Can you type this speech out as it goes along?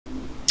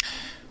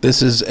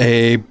This is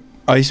a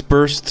ice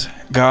burst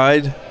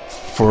guide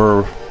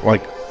for,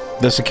 like,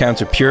 this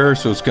accounts are pure,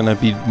 so it's going to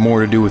be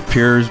more to do with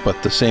pures,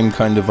 but the same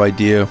kind of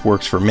idea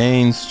works for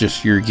mains.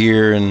 Just your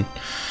gear and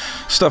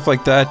stuff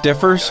like that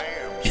differs.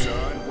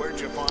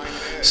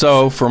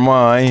 So for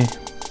my,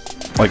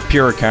 like,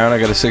 pure account, I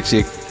got a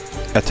 60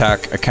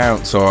 attack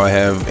account, so I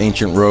have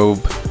Ancient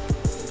Robes,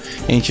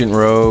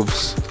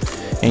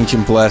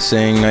 Ancient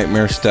Blessing,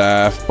 Nightmare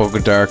Staff, Book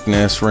of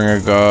Darkness, Ring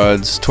of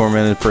Gods,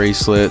 Tormented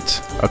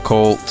Bracelet,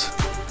 Occult,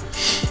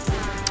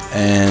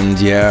 and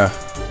yeah,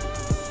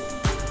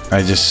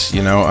 I just,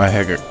 you know,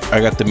 I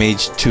got the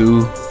Mage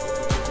 2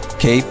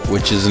 cape,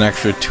 which is an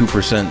extra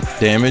 2%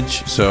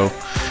 damage, so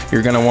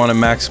you're gonna want to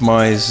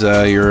maximize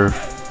your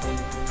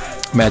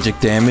magic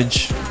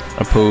damage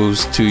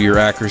opposed to your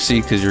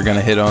accuracy, because you're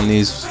gonna hit on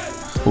these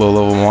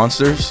low-level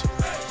monsters.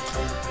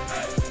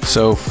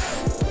 So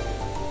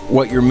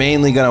what you're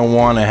mainly gonna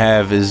want to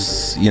have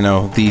is, you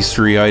know, these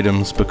 3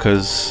 items,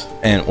 because,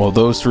 and well,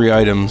 those 3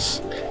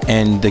 items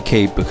and the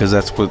cape, because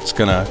that's what's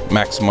gonna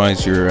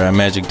maximize your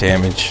magic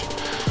damage.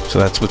 So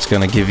that's what's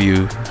gonna give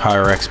you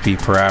higher XP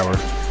per hour.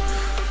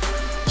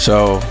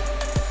 So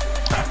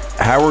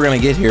how we're gonna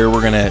get here,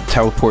 we're gonna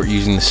teleport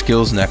using the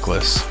skills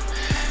necklace,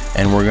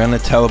 and we're gonna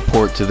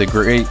teleport to the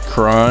Great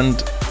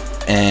Crond,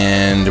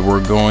 and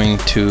we're going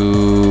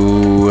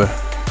to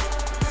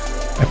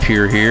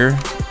appear here,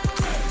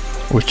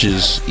 which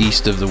is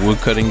east of the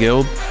Woodcutting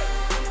Guild,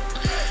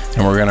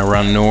 and we're gonna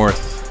run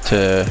north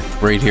to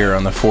right here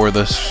on the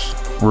Forthos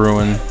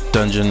Ruin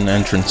dungeon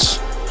entrance.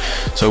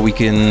 So we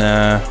can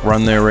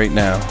run there right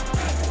now.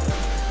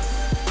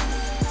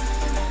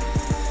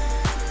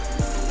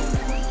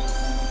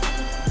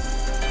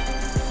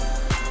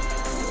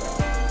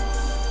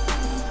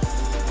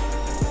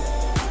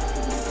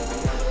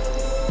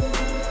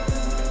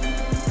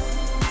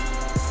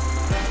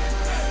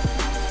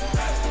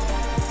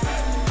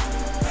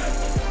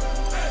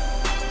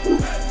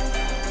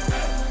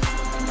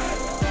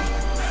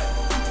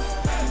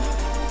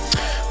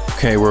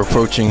 Okay, we're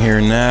approaching here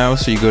now,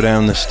 so you go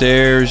down the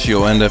stairs,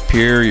 you'll end up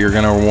here, you're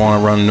going to want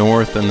to run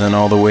north and then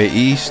all the way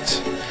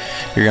east.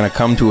 You're going to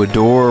come to a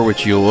door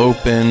which you'll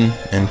open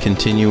and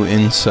continue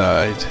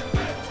inside.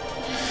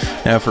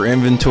 Now for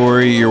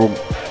inventory, you're going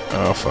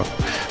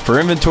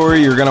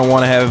to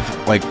want to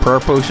have like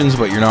prayer potions,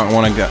 but you're not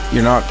going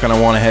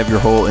to want to have your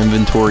whole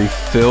inventory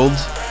filled.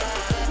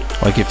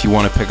 Like if you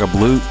want to pick up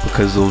loot,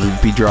 because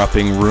they'll be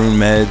dropping rune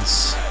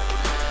meds,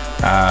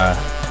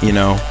 you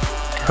know,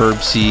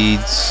 herb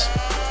seeds,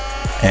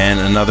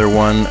 and another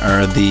one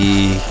are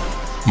the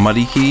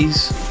muddy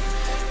keys,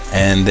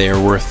 and they're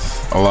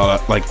worth a lot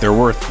of, like, they're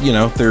worth, you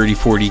know,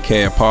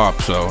 30-40k a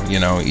pop. So, you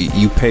know,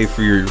 you pay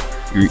for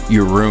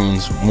your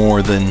runes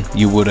more than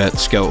you would at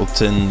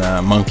skeleton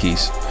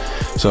monkeys.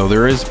 So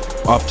there is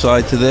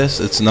upside to this.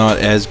 It's not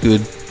as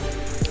good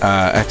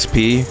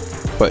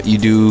XP, but you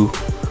do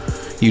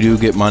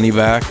get money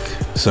back,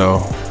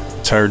 so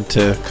it's hard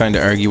to kind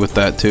of argue with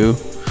that too.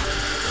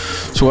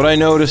 So what I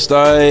noticed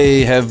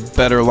I have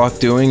better luck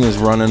doing is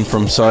running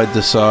from side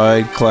to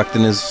side,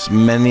 collecting as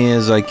many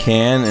as I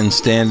can, and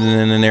standing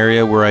in an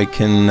area where I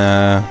can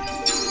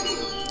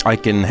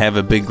have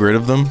a big grid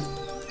of them.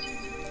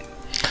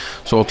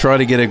 So I'll try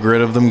to get a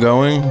grid of them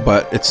going,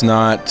 but it's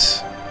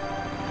not,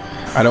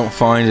 I don't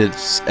find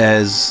it's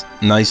as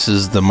nice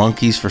as the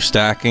monkeys for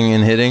stacking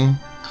and hitting,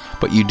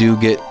 but you do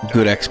get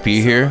good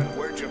XP here.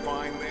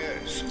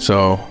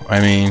 So,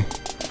 I mean,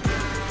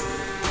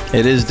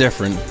 it is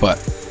different, but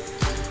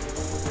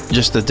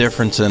just the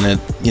difference in it,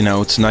 you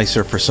know, it's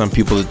nicer for some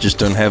people that just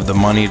don't have the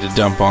money to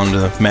dump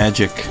onto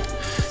magic.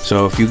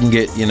 So if you can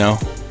get, you know,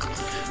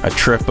 a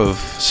trip of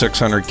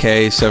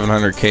 600k,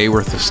 700k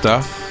worth of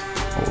stuff,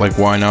 like,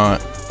 why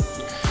not?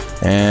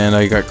 And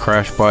I got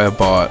crashed by a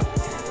bot.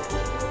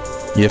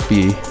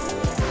 Yippee.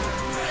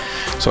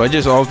 So I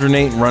just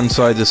alternate and run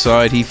side to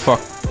side. He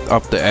fucked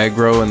up the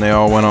aggro and they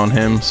all went on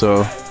him,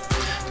 so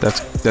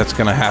that's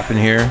gonna happen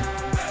here.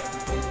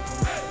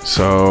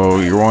 So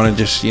you want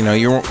to just, you know,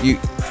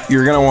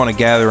 you're gonna want to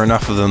gather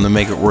enough of them to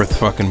make it worth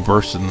fucking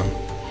bursting them.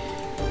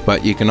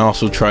 But you can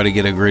also try to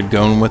get a grid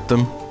going with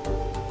them.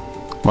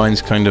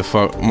 Mine's kind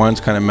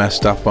of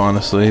messed up,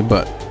 honestly,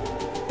 but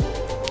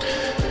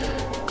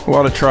a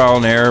lot of trial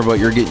and error. But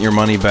you're getting your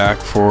money back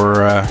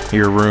for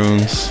your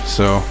runes.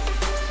 So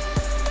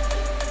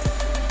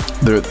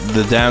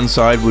the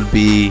downside would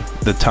be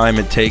the time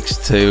it takes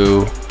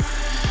to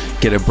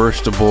get a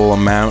burstable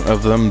amount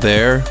of them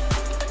there.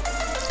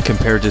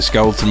 Compared to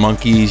skeleton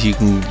monkeys, you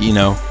can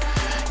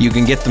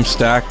get them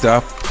stacked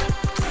up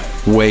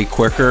way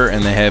quicker,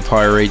 and they have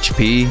higher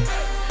HP,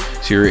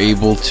 so you're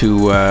able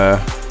to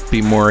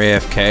be more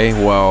AFK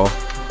while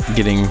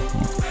getting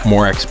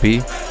more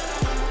XP.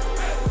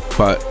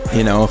 But,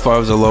 you know, if I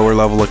was a lower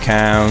level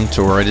account,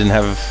 or I didn't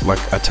have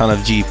like a ton of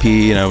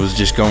GP and I was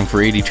just going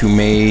for 82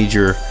 mage,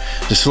 or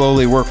just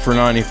slowly work for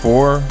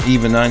 94,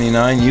 even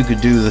 99, you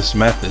could do this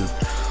method.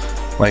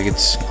 Like,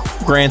 it's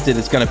granted,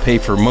 it's going to pay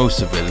for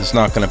most of it. It's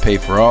not going to pay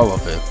for all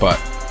of it, but,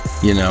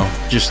 you know,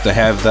 just to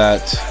have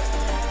that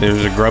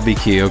There's a grubby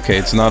key. Okay,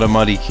 it's not a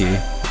muddy key.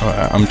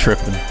 I'm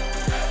tripping.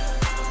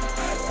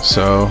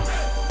 So,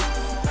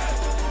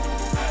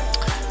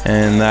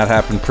 and that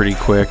happened pretty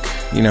quick.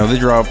 You know, they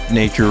drop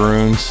nature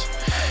runes.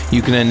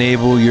 You can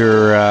enable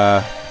your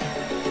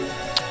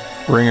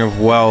Ring of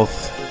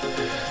Wealth.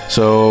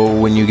 So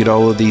when you get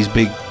all of these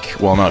big,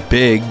 well, not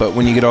big, but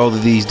when you get all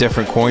of these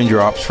different coin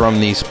drops from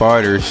these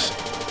spiders,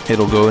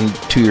 it'll go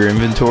into your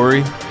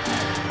inventory,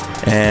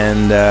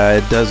 and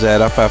it does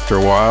add up after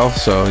a while.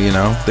 So you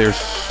know,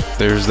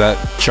 there's that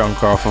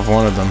chunk off of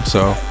one of them.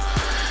 So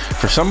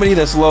for somebody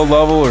that's low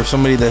level or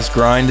somebody that's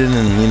grinding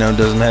and, you know,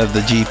 doesn't have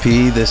the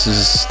GP, this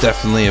is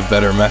definitely a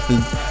better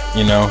method.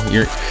 You know,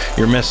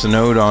 you're missing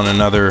out on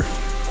another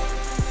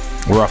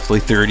roughly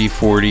 30,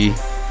 40,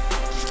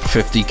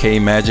 50k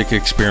magic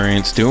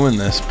experience doing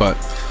this, but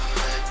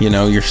you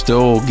know, you're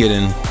still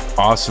getting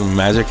awesome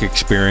magic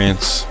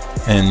experience,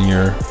 and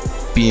you're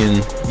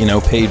being, you know,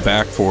 paid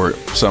back for it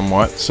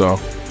somewhat. So,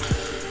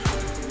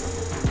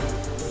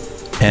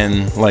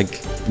 and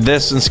like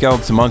this and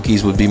skeleton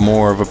monkeys would be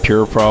more of a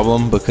pure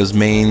problem, because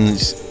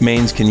mains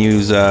can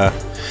use the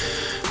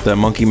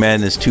Monkey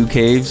Madness 2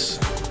 caves,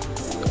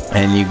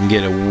 and you can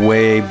get a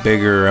way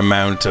bigger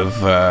amount of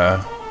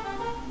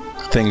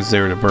things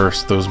there to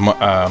burst those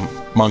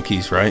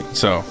monkeys, right?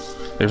 So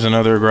there's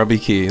another grubby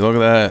key. Look at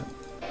that.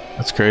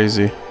 That's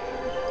crazy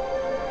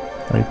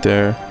right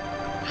there.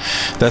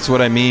 That's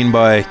what I mean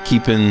by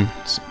keeping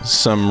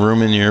some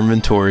room in your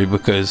inventory,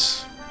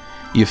 because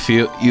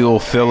you'll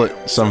fill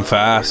it some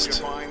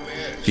fast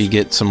if you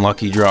get some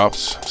lucky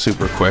drops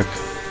super quick.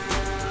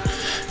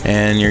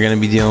 And you're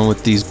gonna be dealing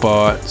with these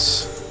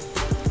bots.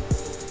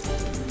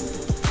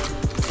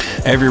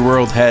 Every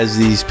world has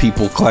these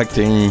people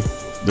collecting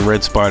the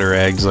red spider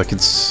eggs. Like,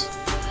 it's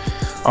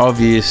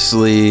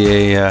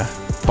obviously a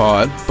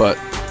bot, but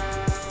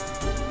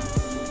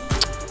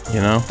you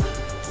know,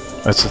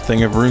 that's the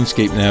thing of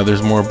RuneScape now.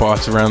 There's more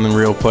bots around than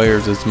real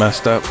players. It's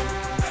messed up.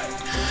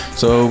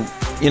 So,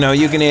 you know,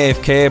 you can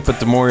AFK it, but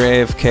the more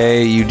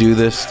AFK you do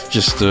this,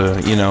 just to,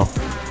 you know,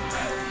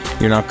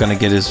 you're not going to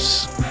get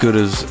as good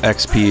as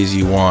XP as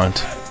you want.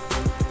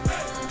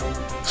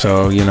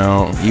 So, you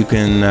know, you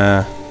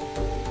can,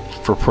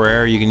 for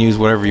prayer, you can use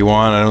whatever you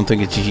want. I don't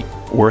think it's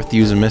worth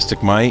using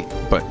Mystic Might,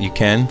 but you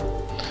can.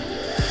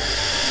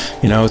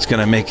 You know, it's going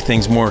to make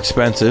things more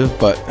expensive,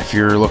 but if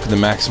you're looking to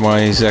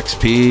maximize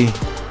XP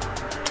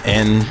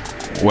and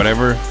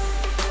whatever,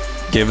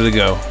 give it a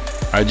go.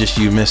 I just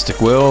use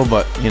Mystic Will,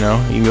 but you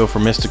know, you can go for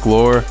Mystic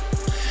Lore,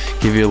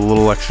 give you a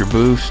little extra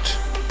boost.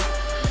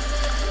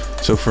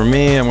 So for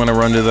me, I'm going to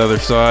run to the other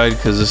side,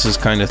 because this is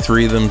kind of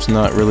 3 of them's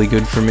not really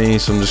good for me,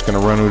 so I'm just going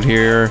to run out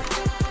here,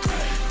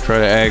 try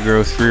to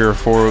aggro 3 or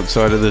 4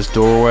 outside of this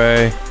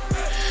doorway,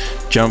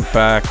 jump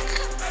back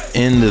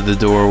into the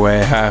doorway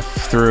half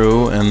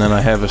through, and then I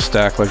have a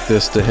stack like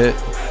this to hit.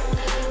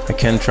 I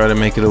can try to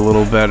make it a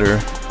little better.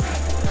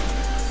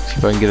 See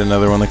if I can get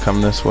another one to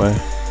come this way.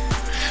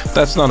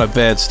 That's not a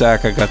bad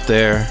stack I got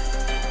there.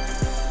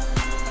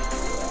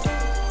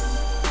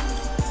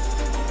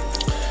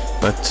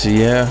 But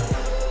yeah,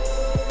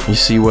 you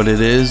see what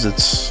it is.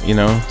 It's, you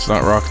know, it's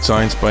not rocket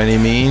science by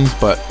any means,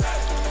 but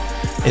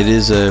it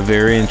is a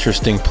very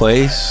interesting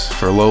place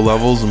for low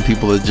levels and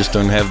people that just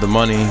don't have the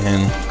money.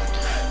 And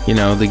you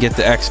know, they get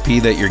the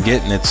XP that you're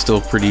getting, it's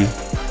still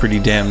pretty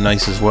damn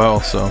nice as well.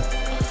 So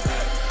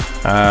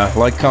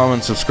like,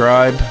 comment,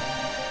 subscribe.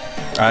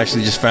 I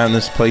actually just found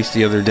this place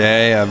the other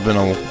day. I've been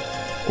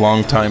a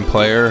long time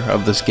player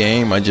of this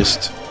game. I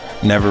just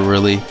never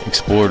really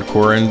explored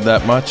Corin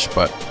that much,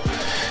 but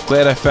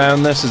glad I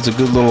found this. It's a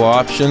good little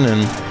option,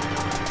 and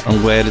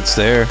I'm glad it's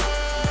there.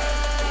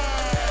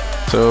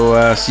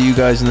 So see you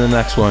guys in the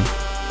next one.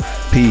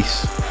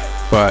 Peace.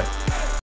 Bye.